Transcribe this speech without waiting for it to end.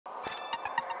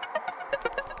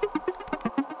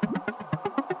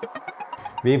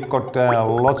We've got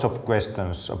lots of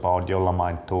questions about Jolla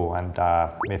Mind2,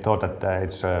 and we thought that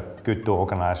it's good to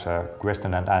organize a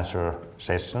question and answer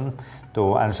session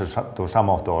to answer to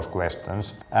some of those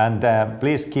questions. And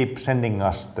please keep sending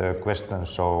us the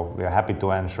questions, so we are happy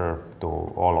to answer to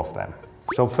all of them.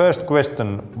 So first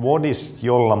question, what is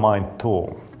Jolla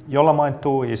Mind2? Jolla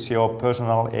Mind2 is your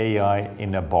personal AI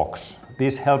in a box.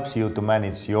 This helps you to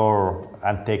manage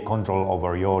and take control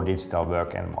over your digital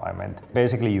work environment.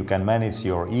 Basically, you can manage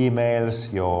your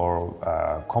emails, your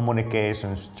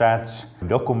communications, chats,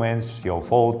 documents, your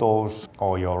photos,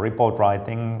 or your report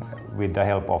writing with the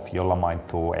help of Jolla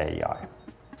Mind2 AI.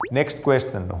 Next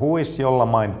question, who is Jolla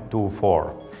Mind2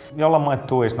 for? Jolla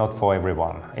Mind2 is not for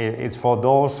everyone. It's for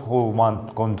those who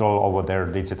want control over their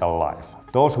digital life.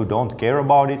 Those who don't care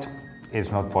about it,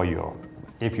 it's not for you.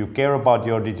 If you care about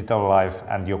your digital life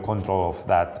and your control of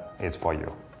that, it's for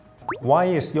you. Why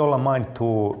is Jolla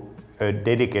Mind2 a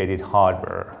dedicated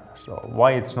hardware? So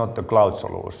why it's not a cloud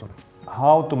solution?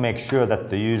 How to make sure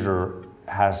that the user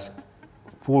has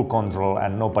full control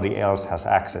and nobody else has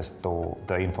access to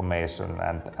the information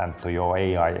and to your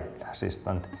AI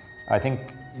assistant? I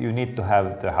think you need to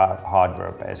have the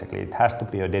hardware basically. It has to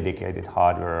be a dedicated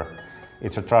hardware.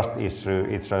 It's a trust issue,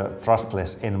 it's a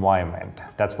trustless environment.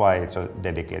 That's why it's a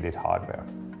dedicated hardware.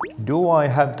 Do I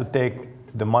have to take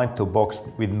the Mind2 box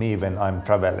with me when I'm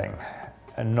traveling?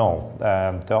 No.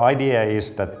 The idea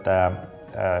is that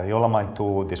Jolla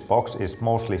Mind2, this box, is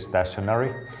mostly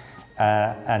stationary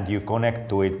and you connect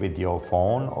to it with your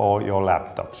phone or your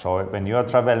laptop. So when you're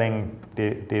traveling,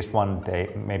 this one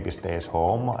maybe stays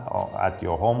home or at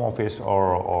your home office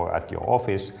or at your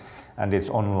office, and it's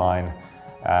online.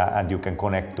 And you can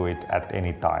connect to it at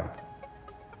any time.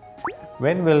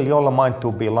 When will Jolla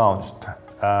Mind2 be launched?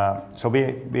 So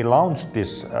we launched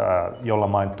this Jolla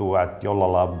Mind2 at Jolla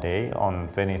Love Day on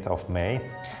 20th of May,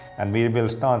 and we will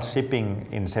start shipping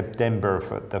in September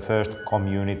for the first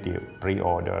community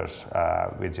pre-orders,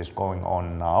 which is going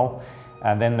on now.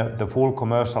 And then the full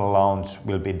commercial launch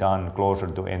will be done closer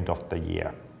to end of the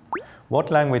year. What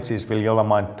languages will Jolla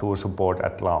Mind2 support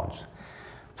at launch?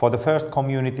 For the first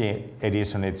community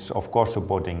edition, it's of course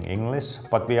supporting English,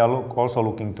 but we are also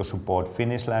looking to support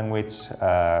Finnish language,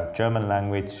 German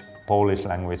language, Polish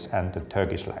language, and the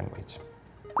Turkish language.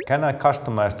 Can I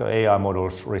customize the AI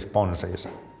model's responses?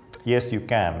 Yes, you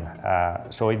can.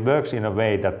 So it works in a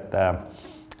way that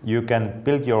you can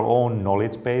build your own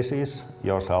knowledge bases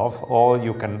yourself, or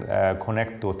you can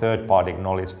connect to third-party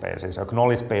knowledge bases. A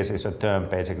knowledge base is a term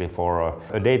basically for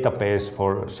a database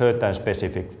for a certain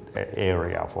specific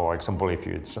area. For example, if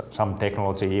it's some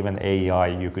technology, even AI,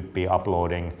 you could be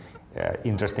uploading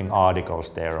interesting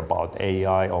articles there about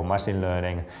AI or machine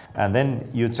learning, and then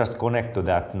you just connect to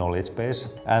that knowledge base,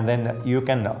 and then you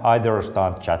can either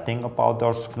start chatting about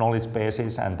those knowledge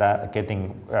bases and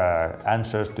getting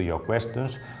answers to your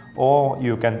questions, or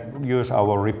you can use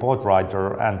our report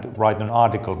writer and write an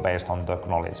article based on the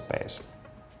knowledge base.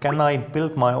 Can I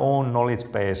build my own knowledge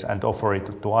base and offer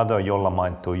it to other Jolla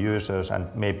Mind2 users and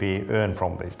maybe earn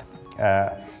from it?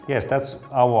 Yes, that's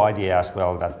our idea as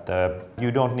well, that you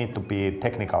don't need to be a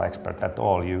technical expert at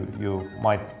all. You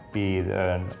might be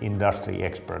an industry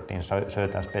expert in a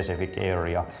certain specific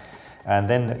area, and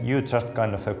then you just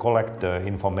kind of collect the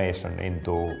information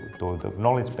into the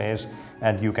knowledge base,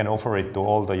 and you can offer it to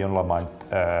all the Jolla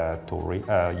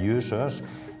Mind2 users,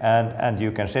 and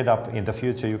you can set up, in the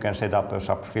future, you can set up a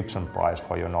subscription price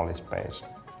for your knowledge base.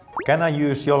 Can I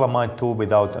use Jolla Mind2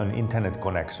 without an internet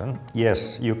connection?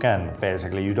 Yes, you can,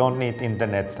 basically. You don't need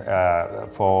internet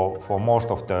for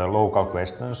most of the local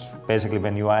questions. Basically,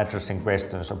 when you are addressing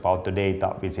questions about the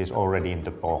data which is already in the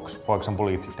box. For example,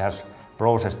 if it has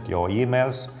processed your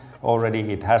emails already,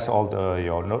 it has all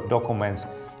your documents,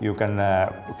 you can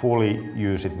fully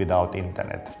use it without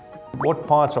internet. What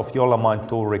parts of Jolla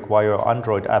Mind2 require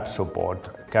Android app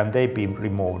support? Can they be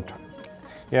removed?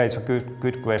 Yeah, it's a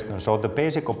good question. So the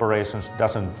basic operations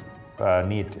doesn't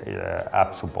need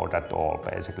app support at all,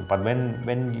 basically. But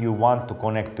when you want to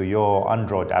connect to your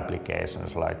Android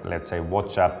applications, like let's say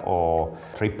WhatsApp or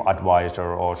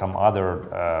TripAdvisor or some other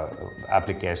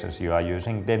applications you are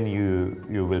using, then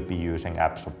you will be using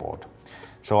app support.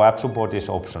 So app support is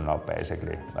optional,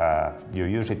 basically. You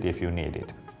use it if you need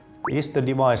it. Is the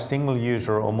device single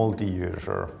user or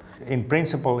multi-user? In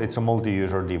principle, it's a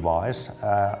multi-user device.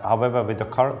 However, with the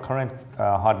current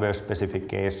hardware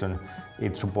specification,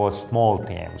 it supports small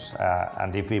teams.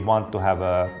 And if we want to have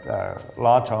a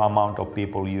larger amount of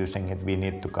people using it, we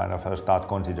need to kind of start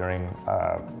considering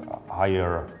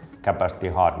higher capacity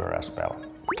hardware as well.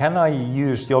 Can I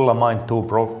use Jolla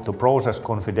Mind2 to process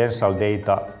confidential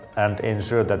data and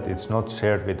ensure that it's not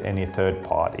shared with any third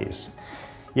parties?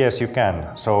 Yes, you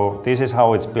can. So this is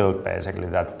how it's built basically,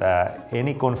 that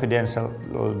any confidential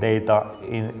data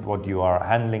in what you are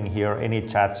handling here, any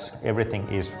chats, everything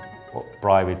is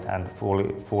private and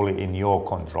fully in your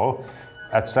control.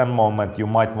 At some moment you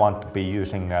might want to be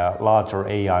using a larger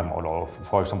AI model,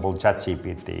 for example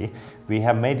ChatGPT. We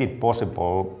have made it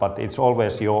possible, but it's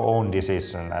always your own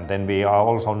decision, and then we are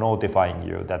also notifying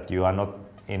you that you are not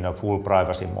in a full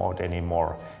privacy mode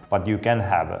anymore. But you can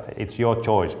have, it's your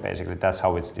choice basically, that's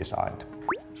how it's designed.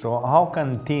 So how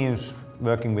can teams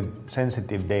working with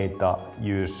sensitive data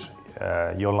use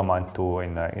Jolla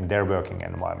Mind2 in their working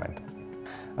environment?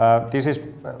 This is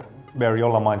where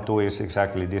Jolla Mind2 is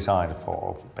exactly designed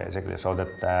for, basically, so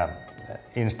that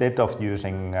instead of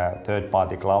using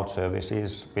third-party cloud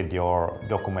services with your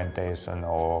documentation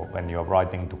or when you're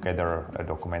writing together a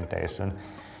documentation,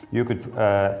 you could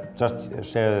just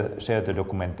share the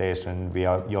documentation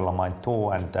via Jolla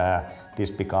Mind2, and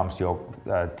this becomes your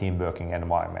team working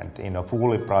environment in a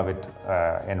fully private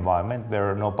environment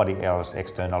where nobody else,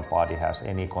 external party, has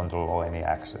any control or any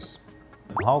access.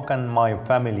 How can my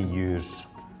family use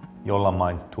Jolla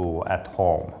Mind2 at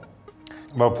home?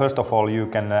 Well, first of all, you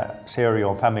can share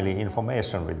your family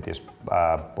information with this,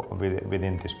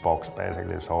 within this box,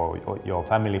 basically. So your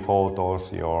family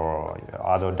photos, your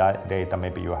other data,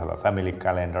 maybe you have a family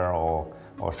calendar or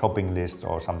shopping list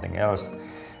or something else.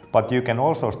 But you can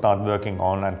also start working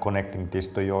on and connecting this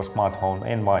to your smart home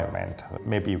environment.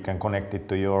 Maybe you can connect it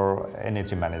to your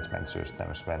energy management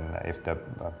systems if the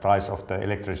price of the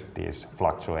electricity is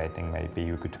fluctuating. Maybe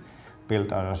you could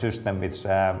build on a system which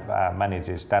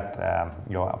manages that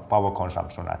your power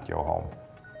consumption at your home.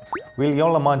 Will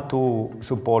Jolla Mind2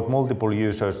 support multiple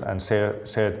users and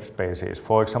shared spaces?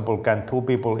 For example, can two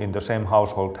people in the same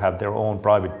household have their own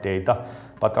private data,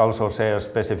 but also share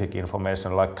specific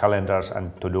information like calendars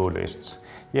and to-do lists?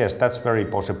 Yes, that's very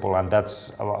possible, and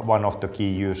that's one of the key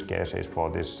use cases for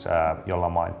this Jolla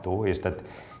Mind2, is that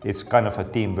it's kind of a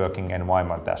team working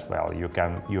environment as well. You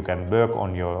can work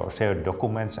on your shared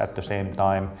documents at the same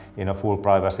time in a full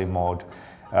privacy mode.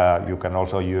 You can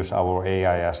also use our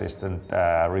AI assistant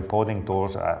reporting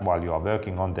tools while you are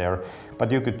working on there.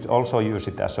 But you could also use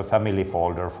it as a family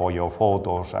folder for your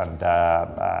photos and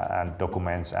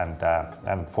documents,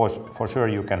 and for sure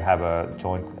you can have a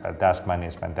joint task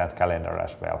management and calendar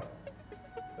as well.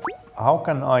 How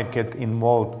can I get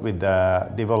involved with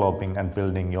developing and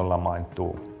building Jolla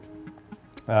Mind2?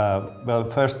 Well,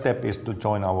 first step is to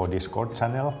join our Discord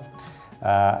channel.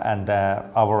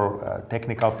 Our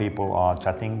technical people are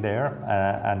chatting there,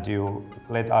 and you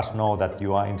let us know that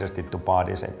you are interested to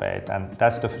participate, and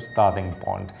that's the starting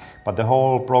point. But the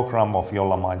whole program of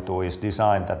Jolla Mind2 is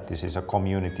designed that this is a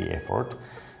community effort,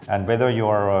 and whether you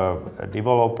are a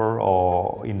developer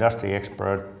or industry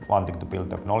expert wanting to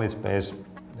build a knowledge base,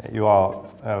 you are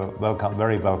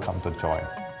very welcome to join.